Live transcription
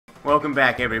Welcome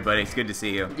back, everybody. It's good to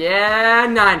see you. Yeah,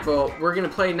 9 volt. We're gonna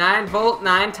play 9 volt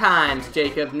 9 times,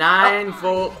 Jacob. 9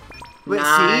 volt. Wait,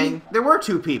 9. see? There were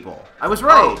 2 people. I was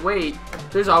right. Oh, wait.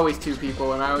 There's always 2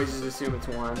 people, and I always just assume it's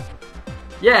 1.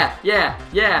 Yeah.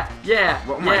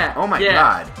 Oh my yeah.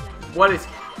 god. What is...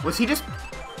 Was he just...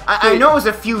 I know it was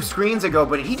a few screens ago,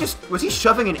 but was he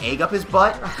shoving an egg up his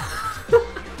butt?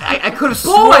 I could have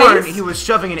sworn he was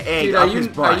shoving an egg up his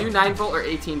butt. Are you 9 volt or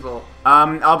 18 volt?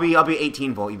 I'll be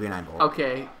 18 volt, you be 9 volt.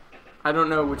 Okay. I don't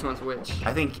know which one's which.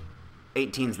 I think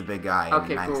 18's the big guy.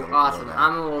 Okay, cool. Awesome.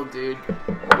 I'm a little dude.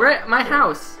 We're at my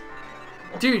house.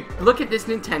 Dude, look at this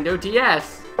Nintendo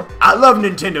DS. I love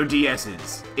Nintendo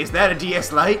DS's. Is that a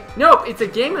DS Lite? Nope, it's a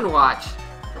Game & Watch.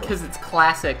 Because it's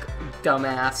classic,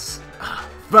 dumbass.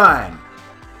 Fine.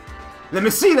 Let me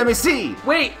see.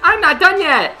 Wait, I'm not done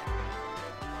yet.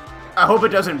 I hope it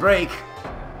doesn't break.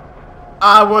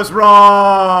 I was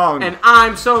wrong. And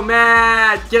I'm so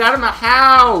mad. Get out of my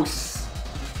house.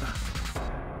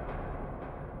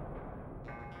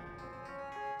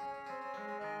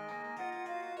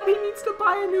 He needs to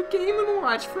buy a new Game &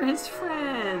 Watch for his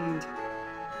friend.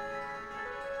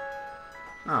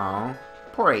 Oh,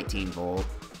 poor 18 volt.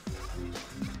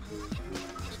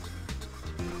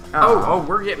 Oh,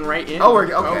 we're getting right in. Oh, we're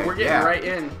getting right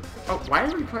in. Oh, why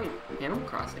are we playing Animal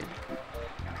Crossing?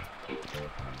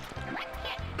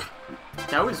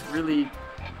 That was really...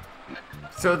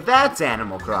 So that's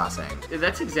Animal Crossing.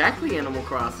 That's exactly Animal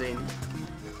Crossing.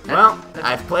 That's...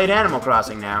 I've played Animal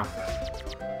Crossing now.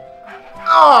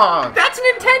 Oh! That's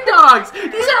Nintendogs!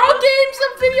 These are all games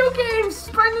of video games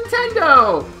by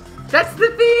Nintendo! That's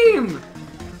the theme!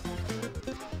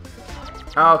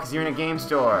 Oh, because you're in a game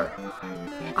store.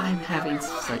 I'm having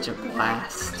such a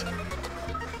blast.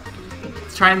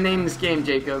 Let's try and name this game,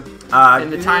 Jacob. In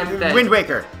the time that... Wind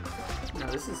Waker. No,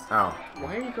 this is... Oh.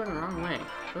 Why are you going the wrong way?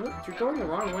 You're going the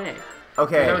wrong way.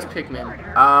 Okay. That was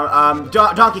Pikmin.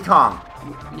 Donkey Kong.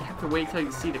 You have to wait till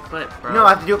you see the clip, bro. No, I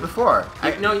have to do it before.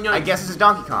 No. I guess this is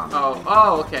Donkey Kong.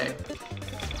 Oh, okay.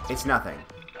 It's nothing.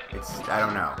 I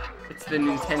don't know. It's the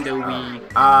Nintendo Wii.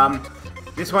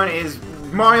 This one is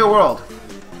Mario World.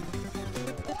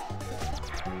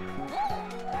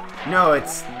 No,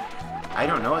 I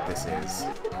don't know what this is.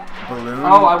 Balloon?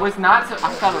 Oh, I was not.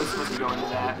 I thought I was supposed to go into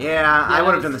that. Yeah, I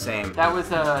would have done the same. That was.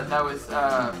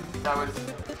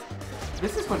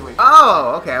 This is Wind Waker.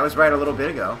 Oh, okay. I was right a little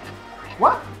bit ago.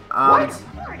 What? What?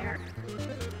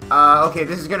 Okay,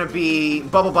 this is gonna be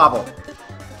Bubble Bobble.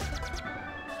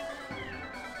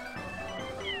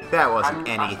 That wasn't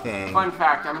anything. Fun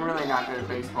fact: I'm really not good at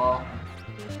baseball.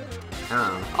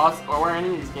 Oh. Or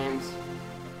any of these games.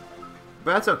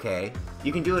 But that's okay.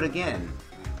 You can do it again.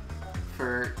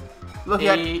 For Look,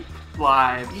 8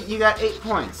 lives. You got 8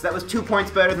 points. That was 2 points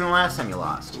better than the last time you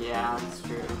lost. Yeah, that's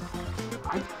true.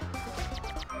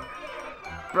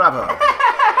 Bravo.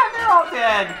 They're all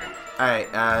dead.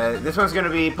 Alright, this one's gonna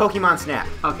be Pokemon Snap.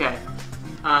 Okay.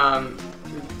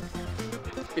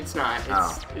 It's not.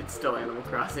 It's still Animal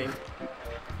Crossing.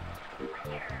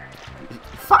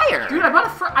 Fire! Dude, I got a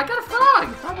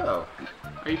frog! Bravo.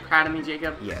 Are you proud of me,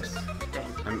 Jacob? Yes. Dang.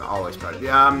 I'm always proud of you.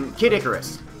 Kid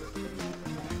Icarus.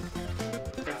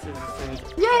 This is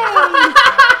Yay!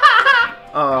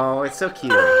 Oh, it's so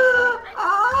cute. I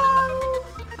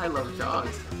love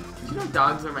dogs. Did you know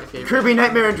dogs are my favorite? Kirby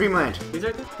Nightmare in Dreamland. These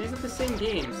are the same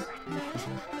games.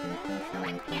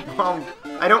 Well,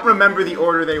 I don't remember the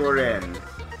order they were in.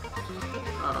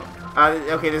 Oh.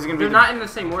 Okay, this is gonna be. They're not in the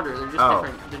same order. They're just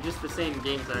different. They're just the same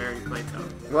games that I already played, though.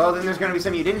 Well, then there's gonna be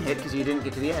some you didn't hit because you didn't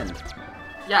get to the end.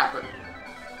 Yeah, but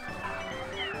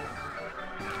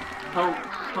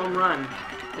home run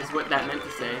is what that meant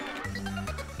to say.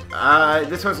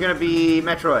 This one's gonna be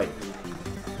Metroid.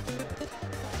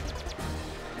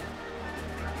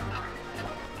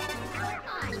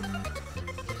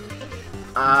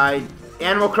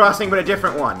 Animal Crossing, but a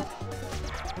different one.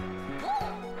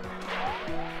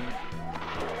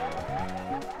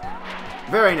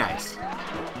 Very nice.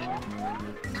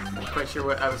 I'm not quite sure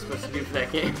what I was supposed to do for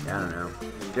that game. I don't know.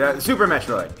 Super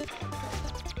Metroid.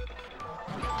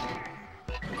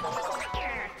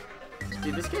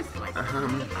 Dude, this guy's like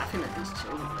laughing at these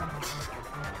children.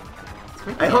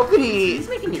 I hope that he's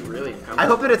making me really uncomfortable. I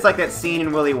hope that it's like that scene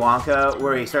in Willy Wonka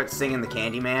where he starts singing the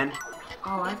Candyman.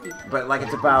 Oh, I have to... But like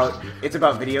it's about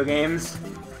video games.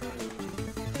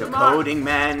 The coding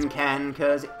man can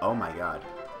cause... Oh my god.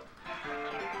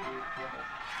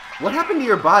 What happened to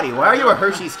your body? Why are you a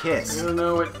Hershey's Kiss? I don't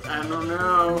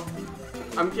know.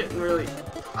 I'm getting really...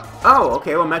 Oh,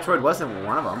 okay. Well, Metroid wasn't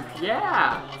one of them.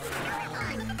 Yeah.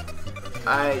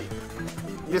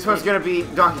 This one's gonna be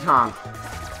Donkey Kong.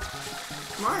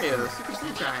 Mario, Super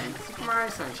Sunshine, Super Mario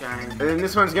Sunshine. And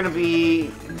this one's gonna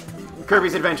be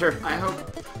Kirby's Adventure. I hope.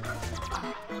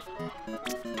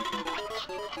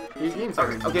 These games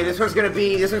are. Okay, this one's gonna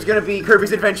be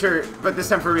Kirby's Adventure, but this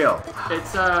time for real.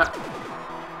 It's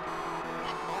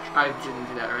I didn't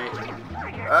do that right.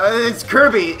 It's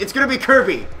Kirby. It's gonna be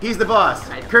Kirby. He's the boss.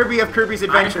 Kirby of Kirby's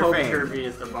Adventure fame. I hope Kirby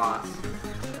is the boss.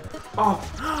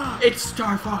 Oh, it's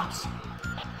Star Fox.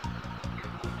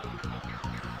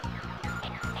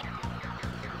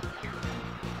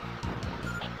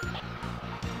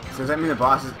 So does that mean the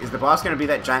boss is the boss gonna be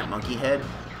that giant monkey head?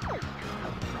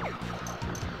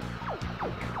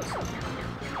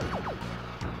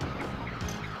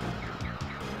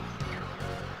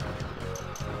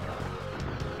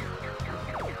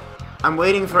 I'm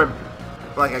waiting for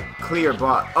like a clear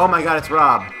boss. Oh my god, it's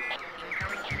Rob.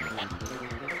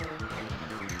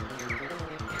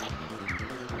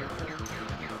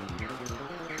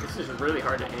 This is really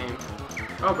hard to aim.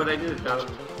 Oh, but I did it though.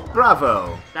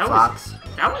 Bravo, Fox.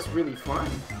 That was really fun.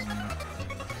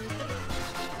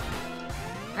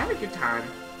 I had a good time,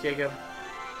 Jacob.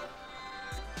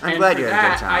 I'm glad you had a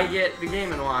good time. I get the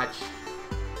Game & Watch.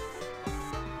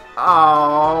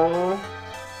 Oh.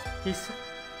 He's...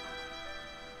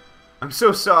 I'm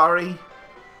so sorry.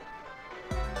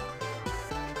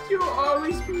 You'll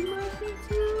always be my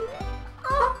too.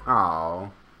 Oh.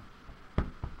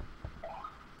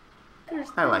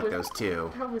 I like those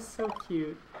too. That was so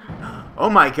cute. Oh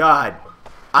my god.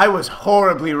 I was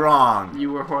horribly wrong.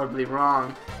 You were horribly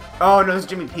wrong. Oh no, this is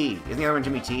Jimmy P. Isn't the other one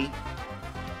Jimmy T?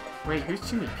 Wait, who's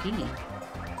Jimmy P?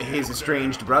 His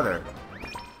estranged brother.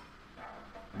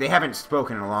 They haven't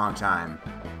spoken in a long time.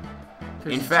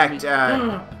 In fact,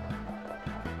 the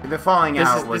falling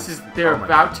out was... They're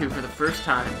about to for the first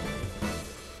time.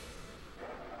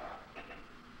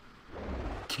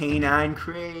 Canine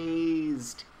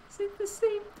crazed. Is it the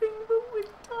same thing but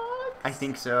with dogs? I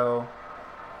think so.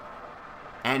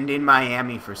 And in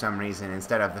Miami for some reason,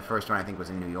 instead of the first one I think was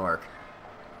in New York.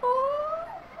 Oh,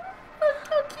 look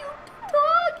how cute the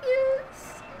dog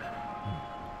is.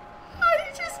 How did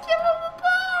you just give him a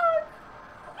bone?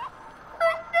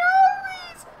 For no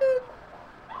reason.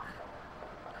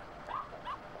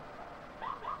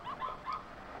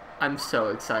 I'm so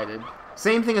excited.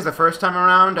 Same thing as the first time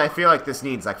around. I feel like this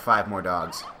needs like 5 more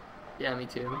dogs. Yeah, me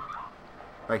too.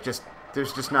 Like there's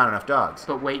just not enough dogs.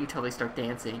 But wait until they start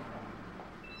dancing.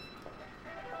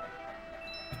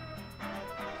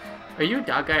 Are you a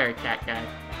dog guy or a cat guy?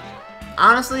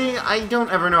 Honestly, I don't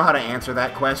ever know how to answer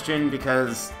that question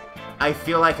because I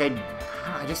feel like I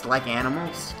just like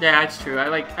animals. Yeah, that's true.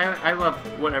 I love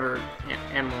whatever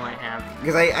animal I have.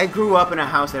 Because I grew up in a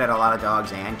house that had a lot of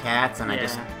dogs and cats, and I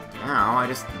don't know, I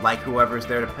just like whoever's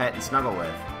there to pet and snuggle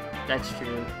with. That's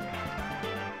true.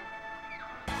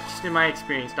 Just in my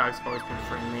experience, dogs have always been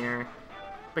friendlier.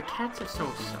 But cats are so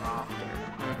softer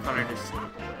and funner to snuggle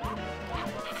with.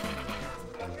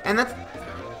 And that's...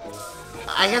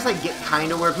 I guess I get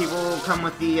kind of where people come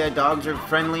with the dogs are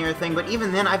friendlier thing, but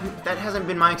even then, that hasn't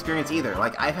been my experience either.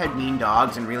 Like, I've had mean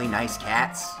dogs and really nice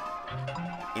cats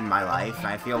in my life.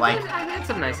 I feel like... I've had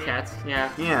some nice cats,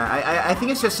 yeah. Yeah, I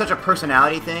think it's just such a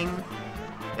personality thing,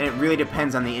 and it really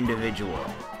depends on the individual.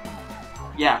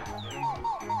 Yeah.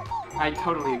 I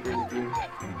totally agree with you.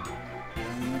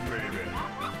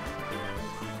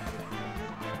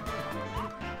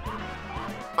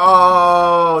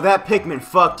 Oh, that Pikmin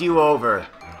fucked you over.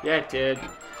 Yeah, it did.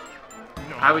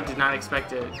 I did not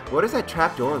expect it. What does that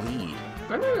trapdoor lead?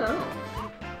 I don't know.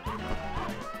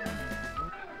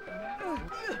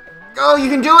 Oh, you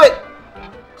can do it!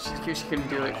 She couldn't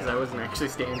do it because I wasn't actually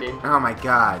standing. Oh my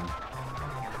god.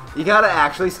 You gotta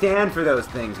actually stand for those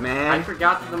things, man. I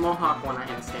forgot that the Mohawk one I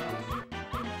had to stand.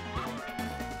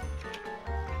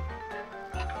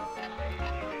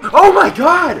 Oh my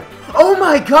god! Oh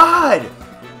my god!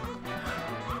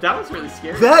 That was really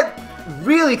scary. That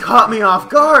really caught me off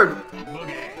guard.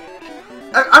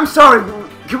 I'm sorry,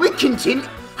 can we continue?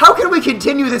 How can we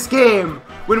continue this game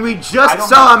when we just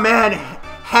saw a man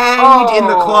hanged in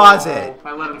the closet?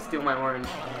 I let him steal my orange.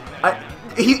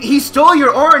 He stole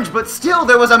your orange, but still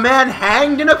there was a man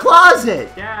hanged in a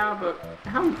closet. Yeah, but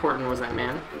how important was that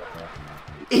man?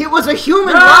 It was a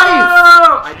human life.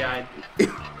 I died.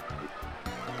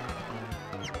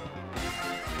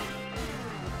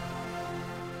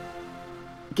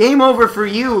 Game over for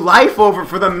you, life over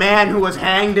for the man who was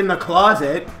hanged in the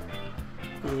closet.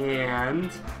 And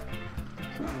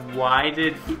why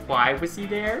was he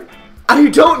there? I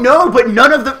don't know, but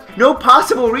no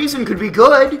possible reason could be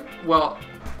good. Well,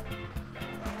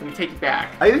 let me take it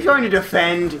back. Are you trying to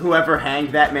defend whoever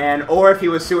hanged that man, or if he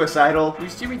was suicidal?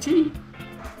 Who's Jimmy T?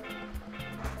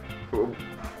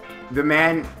 The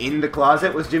man in the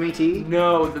closet was Jimmy T?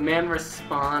 No, the man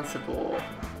responsible.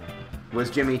 Was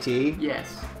Jimmy T?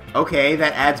 Yes. Okay,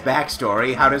 that adds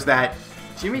backstory. How does that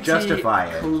Jimmy justify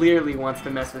T it? clearly wants to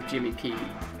mess with Jimmy P.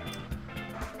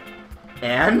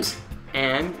 And?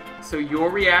 And so your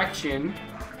reaction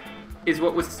is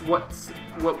what was supposed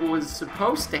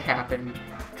to happen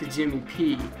to Jimmy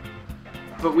P.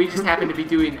 But we just happen to be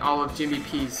doing all of Jimmy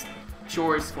P's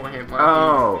chores for him.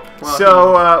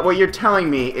 What you're telling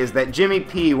me is that Jimmy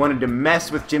P wanted to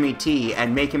mess with Jimmy T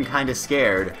and make him kind of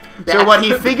scared. So what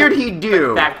he figured he'd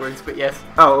do... Backwards, but yes.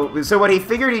 Oh, so what he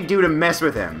figured he'd do to mess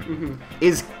with him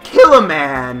is kill a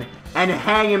man and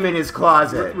hang him in his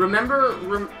closet. Remember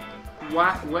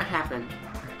what happened?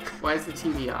 Why is the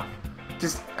TV off?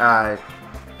 Just, I'm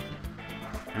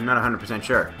not 100%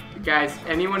 sure. Guys,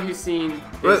 anyone who's seen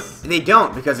this... Well, they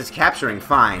don't, because it's capturing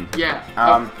fine. Yeah.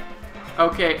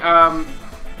 Okay,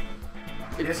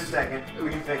 Just a second. We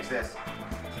can fix this.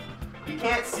 You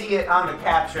can't see it on the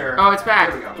capture. Oh, it's back.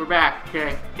 There we go. We're back.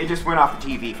 Okay. It just went off the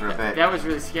TV for a bit. That was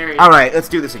really scary. Alright, let's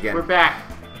do this again. We're back.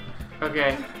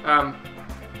 Okay,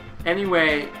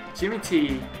 anyway, Jimmy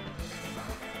P,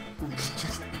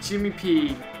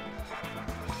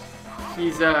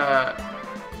 he's,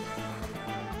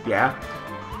 Yeah?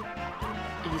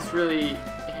 he's really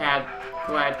had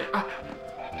glad that...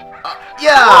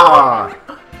 Yeah!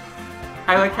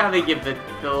 I like how they give the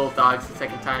little dogs the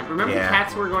second time. Remember the Yeah.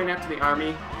 cats who were going out to the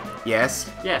army?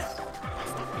 Yes? Yes.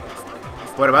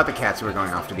 What about the cats who were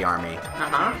going off to the army?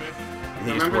 Uh-huh.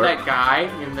 They just Remember were- that guy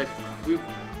in the...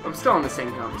 I'm still in the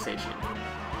same conversation.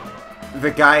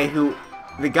 The guy who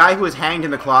was hanged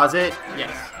in the closet? Yes.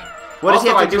 What does he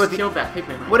Also, have to do I with just the... killed that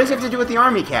pigman. What does he have to do with the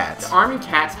army cats? The army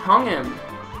cats hung him.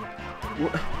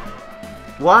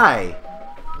 Why?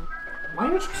 Why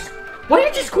are you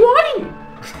squatting?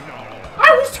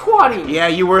 I was squatting. Yeah,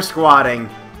 you were squatting.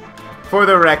 For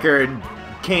the record,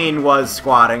 Kane was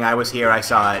squatting. I was here, I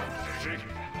saw it.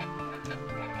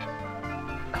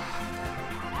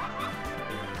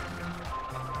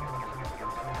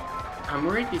 I'm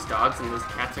worried these dogs and these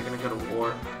cats are gonna go to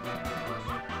war.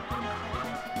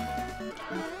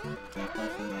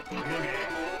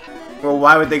 Well,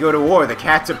 why would they go to war? The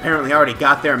cats apparently already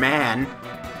got their man.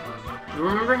 You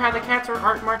remember how the cats were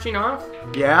marching off?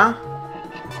 Yeah?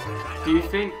 Do you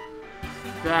think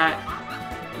that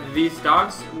these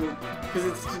dogs will... Because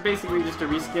it's basically just a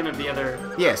reskin of the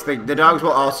other... Yes, the dogs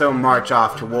will also march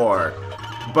off to war.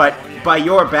 But by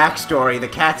your backstory, the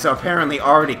cats apparently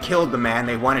already killed the man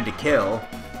they wanted to kill.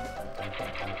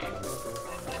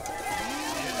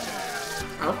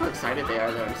 I love how excited they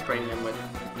are that I'm spraying them with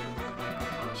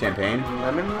Champagne?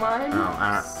 lemon lime?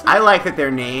 Oh, I like that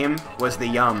their name was the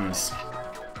Yums.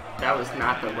 That was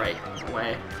not the right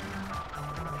way.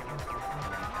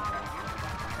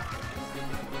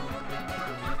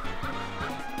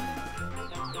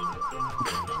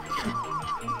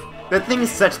 That thing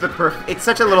is such the it's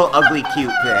such a little ugly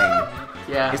cute thing.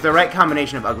 Yeah. It's the right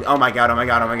combination of ugly. Oh my god, oh my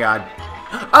god, oh my god.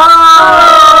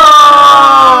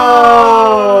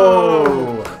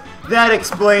 Oh! That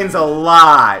explains a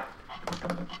lot.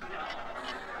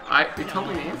 You told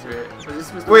me to answer it. But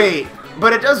this was the Wait,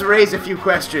 but it does raise a few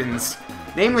questions.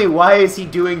 Namely, why is he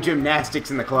doing gymnastics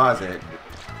in the closet?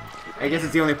 I guess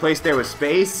it's the only place there with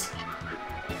space?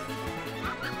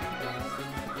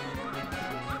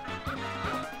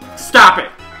 Stop it!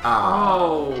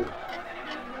 Oh. Oh.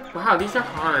 Wow, these are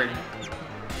hard.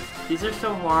 These are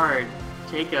so hard.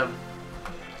 Jacob.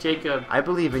 Jacob. I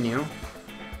believe in you.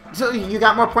 So you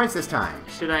got more points this time.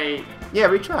 Should I Yeah,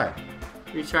 retry.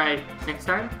 retry next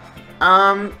time?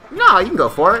 No, you can go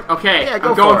for it. Okay, Yeah, go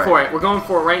I'm going for for it. it. We're going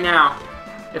for it right now.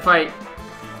 If I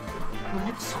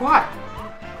have to squat.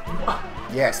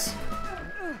 Yes.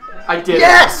 I did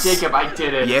Yes! it. Jacob, I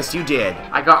did it. Yes, you did.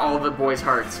 I got all the boys'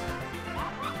 hearts.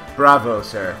 Bravo,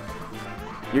 sir.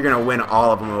 You're gonna win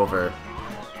all of them over.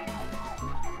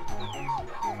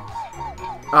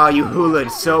 Oh, you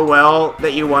hulaed so well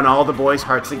that you won all the boys'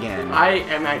 hearts again. I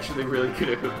am actually really good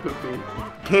at hooping.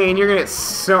 Kane, you're gonna get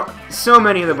so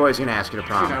many of the boys are gonna ask you to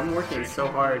Dude, prom. I'm working so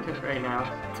hard right now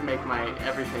to make my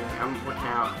everything. I'm working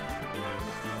out.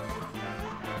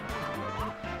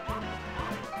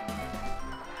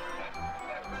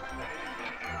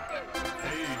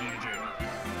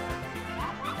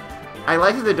 I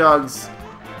like that the dogs,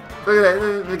 look at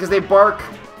that, because they bark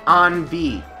on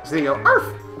beat. So they go, arf,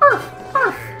 arf,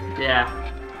 arf. Yeah.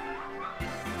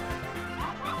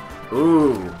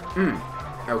 Ooh,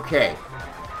 okay.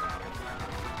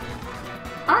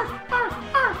 Arf, arf,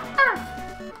 arf, arf.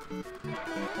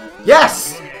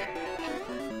 Yes!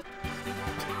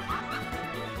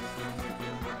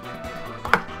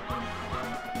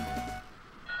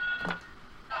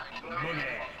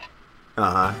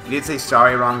 Uh-huh. You did say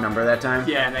sorry, wrong number that time?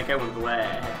 Yeah, and that guy went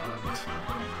bleh.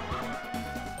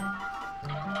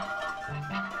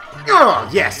 Oh,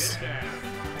 yes!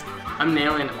 I'm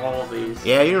nailing all of these.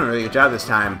 Yeah, you're doing a really good job this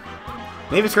time.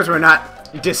 Maybe it's because we're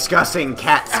not discussing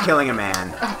cats killing a man.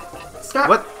 Stop.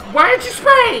 What? Why aren't you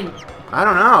spraying? I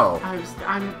don't know.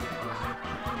 I'm...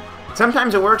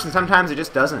 Sometimes it works and sometimes it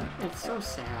just doesn't. It's so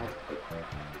sad.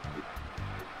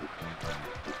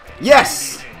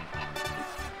 Yes!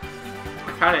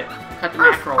 Cut it. Cut the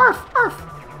mackerel. Arf, arf.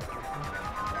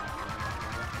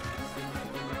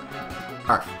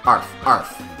 Arf, arf,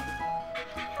 arf.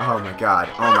 Oh my god.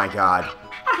 Oh my god.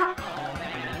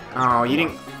 Oh,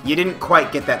 you didn't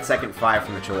quite get that second 5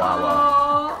 from the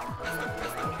Chihuahua.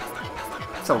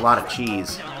 That's a lot of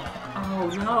cheese. Oh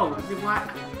no. What?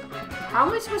 How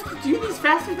am I supposed to do these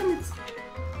faster than it's...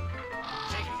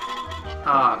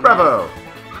 Bravo!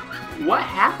 What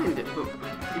happened?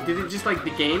 Did it just like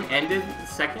the game ended in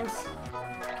seconds?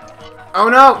 Oh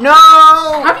no! No!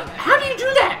 How do you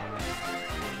do that?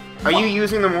 Are you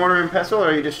using the mortar and pestle or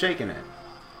are you just shaking it?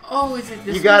 Oh, is it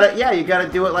this You gotta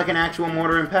do it like an actual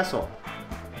mortar and pestle.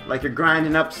 Like you're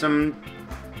grinding up some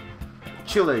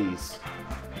chilies.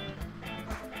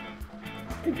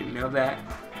 I didn't know that.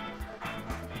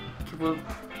 We'll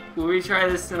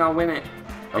retry this and I'll win it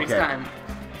next Okay. time.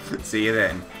 See you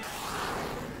then.